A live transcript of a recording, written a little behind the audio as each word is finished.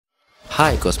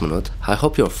Hi Cosmonaut, I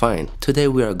hope you're fine. Today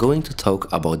we are going to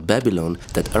talk about Babylon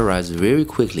that arrives very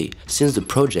quickly. Since the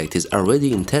project is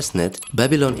already in testnet,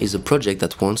 Babylon is a project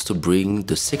that wants to bring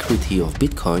the security of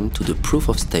Bitcoin to the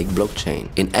proof-of-stake blockchain.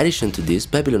 In addition to this,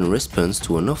 Babylon responds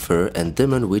to an offer and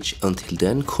demand which until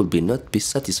then could not be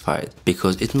satisfied,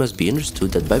 because it must be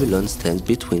understood that Babylon stands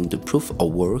between the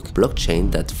proof-of-work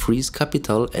blockchain that frees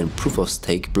capital and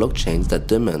proof-of-stake blockchains that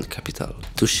demand capital.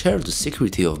 To share the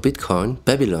security of Bitcoin,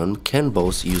 Babylon can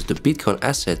both use the Bitcoin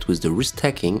asset with the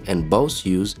restacking and both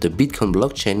use the Bitcoin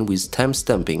blockchain with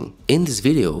timestamping. In this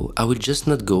video, I will just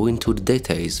not go into the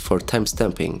details for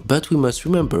timestamping, but we must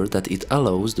remember that it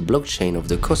allows the blockchain of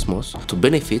the Cosmos to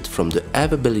benefit from the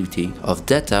availability of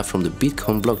data from the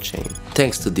Bitcoin blockchain.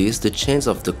 Thanks to this, the chains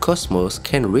of the Cosmos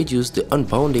can reduce the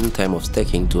unbounding time of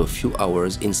staking to a few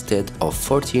hours instead of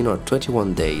 14 or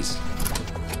 21 days.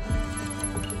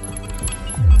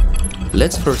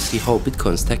 Let's first see how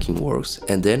Bitcoin stacking works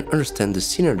and then understand the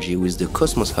synergy with the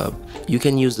Cosmos Hub. You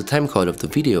can use the timecode of the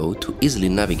video to easily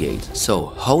navigate. So,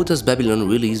 how does Babylon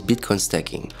release Bitcoin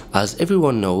stacking? As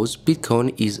everyone knows,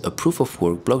 Bitcoin is a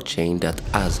proof-of-work blockchain that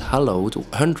has allowed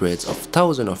hundreds of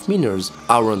thousands of miners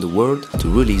around the world to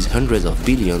release hundreds of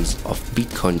billions of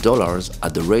Bitcoin dollars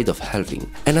at the rate of halving.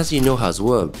 And as you know as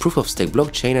well, proof-of-stake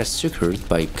blockchain is secured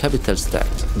by capital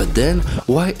stacked. But then,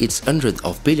 why its hundreds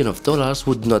of billions of dollars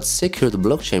would not secure the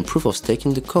blockchain proof of stake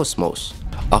in the Cosmos?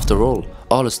 After all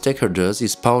a staker does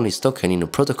is pawn his token in a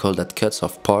protocol that cuts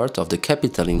off part of the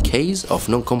capital in case of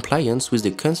non-compliance with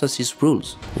the consensus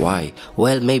rules. Why?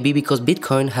 Well, maybe because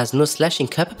Bitcoin has no slashing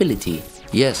capability.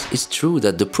 Yes, it's true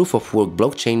that the proof-of-work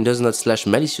blockchain does not slash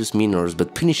malicious miners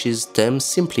but punishes them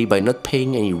simply by not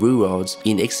paying any rewards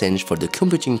in exchange for the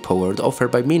computing power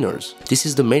offered by miners. This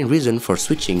is the main reason for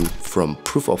switching from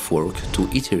proof-of-work to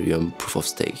Ethereum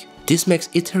proof-of-stake. This makes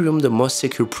Ethereum the most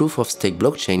secure proof-of-stake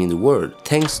blockchain in the world,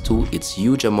 thanks to its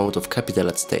huge amount of capital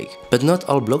at stake. But not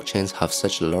all blockchains have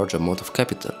such a large amount of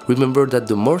capital. Remember that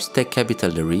the more stake capital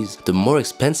there is, the more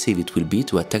expensive it will be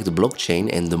to attack the blockchain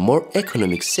and the more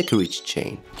economic security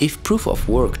chain. If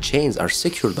proof-of-work chains are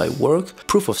secured by work,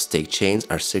 proof-of-stake chains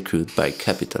are secured by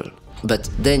capital. But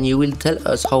then you will tell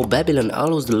us how Babylon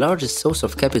allows the largest source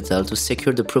of capital to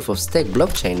secure the proof-of-stake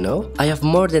blockchain, no? I have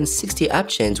more than 60 app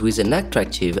chains with an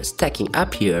attractive stacking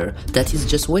app here that is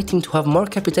just waiting to have more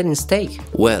capital in stake.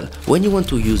 Well, when you want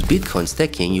to use Bitcoin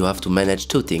staking, you have to manage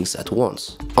two things at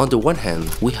once. On the one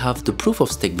hand, we have the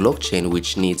proof-of-stake blockchain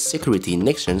which needs security in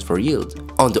exchange for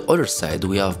yield. On the other side,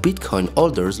 we have Bitcoin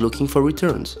holders looking for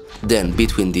returns. Then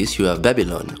between this you have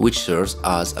Babylon, which serves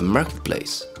as a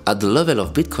marketplace. At the level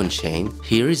of Bitcoin chain,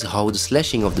 here is how the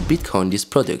slashing of the Bitcoin is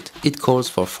product. It calls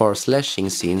for forced slashing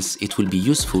since it will be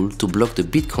useful to block the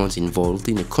Bitcoins involved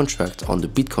in a contract on the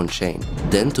Bitcoin chain,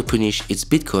 then to punish its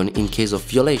Bitcoin in case of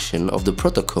violation of the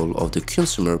protocol of the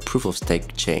consumer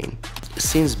proof-of-stake chain.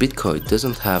 Since Bitcoin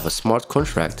doesn't have a smart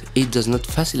contract, it does not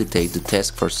facilitate the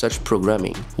task for such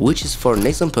programming, which is for an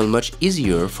example much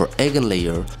easier for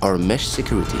eigenlayer or mesh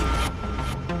security.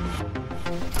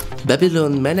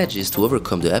 Babylon manages to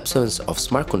overcome the absence of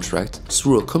smart contract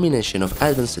through a combination of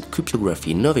advanced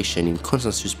cryptography innovation in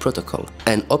consensus protocol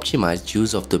and optimized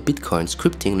use of the Bitcoin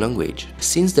scripting language.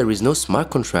 Since there is no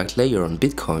smart contract layer on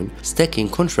Bitcoin, staking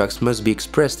contracts must be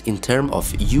expressed in terms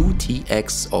of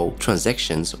UTXO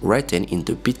transactions written in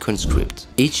the Bitcoin script.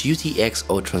 Each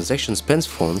UTXO transaction spends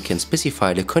fund can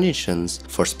specify the conditions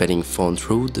for spending fund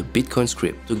through the Bitcoin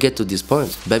script. To get to this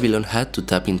point, Babylon had to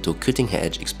tap into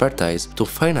cutting-edge expertise to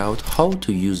find out how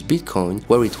to use Bitcoin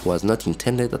where it was not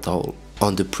intended at all.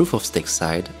 On the proof-of-stake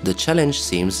side, the challenge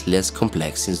seems less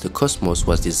complex since the Cosmos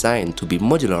was designed to be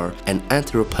modular and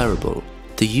interoperable.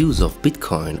 The use of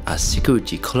Bitcoin as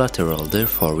security collateral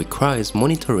therefore requires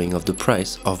monitoring of the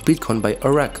price of Bitcoin by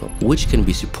Oracle, which can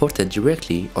be supported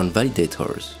directly on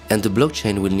validators. And the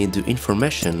blockchain will need the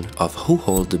information of who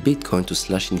holds the Bitcoin to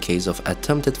slash in case of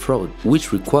attempted fraud,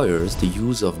 which requires the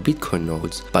use of Bitcoin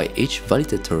nodes by each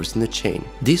validators in the chain.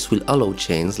 This will allow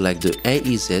chains like the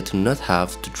AEZ to not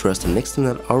have to trust an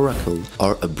external oracle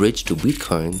or a bridge to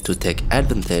Bitcoin to take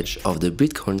advantage of the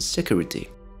Bitcoin security.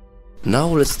 Now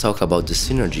let's talk about the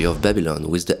synergy of Babylon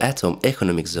with the Atom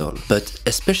economic zone, but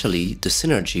especially the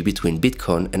synergy between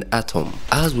Bitcoin and Atom.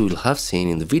 As we will have seen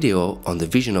in the video on the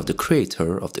vision of the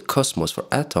creator of the Cosmos for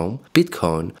Atom,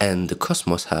 Bitcoin and the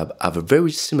Cosmos Hub have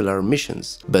very similar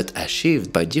missions, but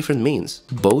achieved by different means.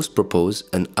 Both propose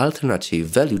an alternative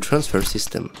value transfer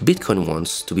system. Bitcoin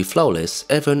wants to be flawless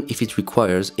even if it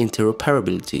requires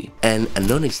interoperability and a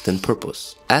non-existent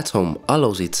purpose. Atom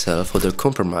allows itself other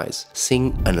compromise,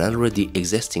 seeing an already already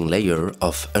existing layer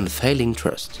of unfailing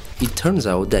trust. It turns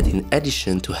out that in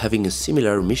addition to having a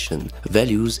similar mission,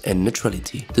 values and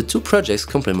neutrality, the two projects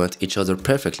complement each other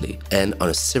perfectly and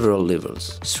on several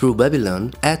levels. Through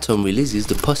Babylon, Atom releases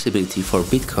the possibility for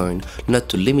Bitcoin not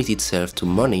to limit itself to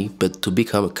money but to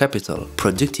become a capital,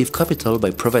 productive capital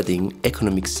by providing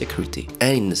economic security.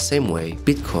 And in the same way,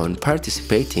 Bitcoin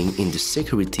participating in the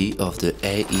security of the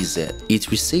AEZ.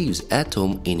 It receives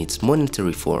Atom in its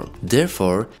monetary form,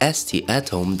 therefore ST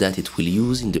Atom that it will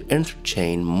use in the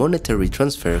interchain monetary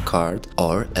transfer card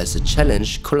or as a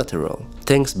challenge collateral.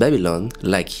 Thanks Babylon,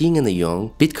 like yin and yang,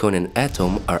 Bitcoin and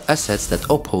Atom are assets that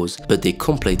oppose but they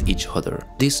complete each other.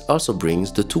 This also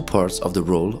brings the two parts of the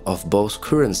role of both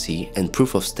currency and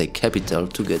proof-of-stake capital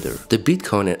together. The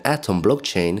Bitcoin and Atom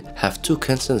blockchain have two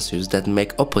consensus that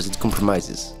make opposite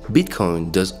compromises.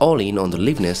 Bitcoin does all-in on the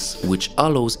liveness, which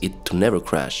allows it to never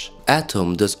crash.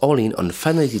 Atom does all-in on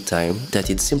finality time, that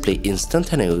it's simply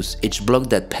instantaneous. Each block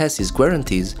that passes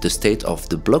guarantees the state of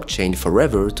the blockchain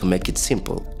forever to make it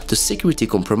simple. The security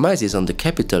compromises on the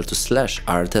capital to slash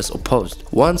are thus opposed.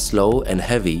 One slow and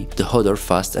heavy, the other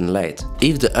fast and light.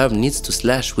 If the hub needs to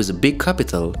slash with a big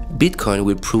capital, Bitcoin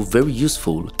will prove very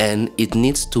useful, and it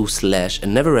needs to slash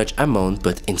an average amount,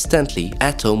 but instantly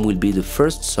Atom will be the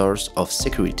first source of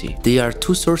security. They are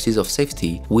two sources of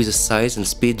safety with a size and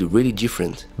speed really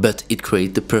different, but it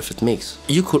creates the perfect mix.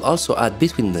 You could also add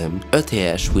between them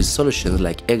ETH with solutions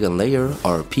like Eigenlayer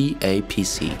or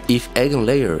PAPC. If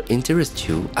Eigenlayer interests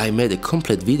you, I made a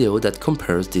complete video that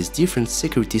compares these different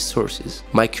security sources.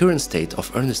 My current state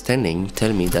of understanding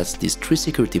tells me that these three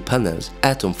security panels,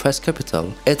 Atom fast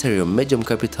capital, Ethereum medium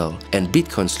capital, and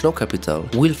Bitcoin slow capital,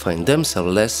 will find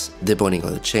themselves less depending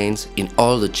on the chains in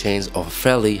all the chains of a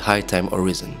fairly high time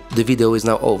horizon. The video is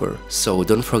now over, so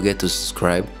don't forget to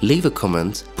subscribe, leave a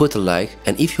comment, put a like,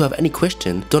 and if you have any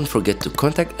question, don't forget to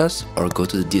contact us or go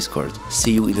to the Discord.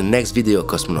 See you in the next video,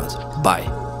 Cosmonauts.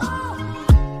 Bye!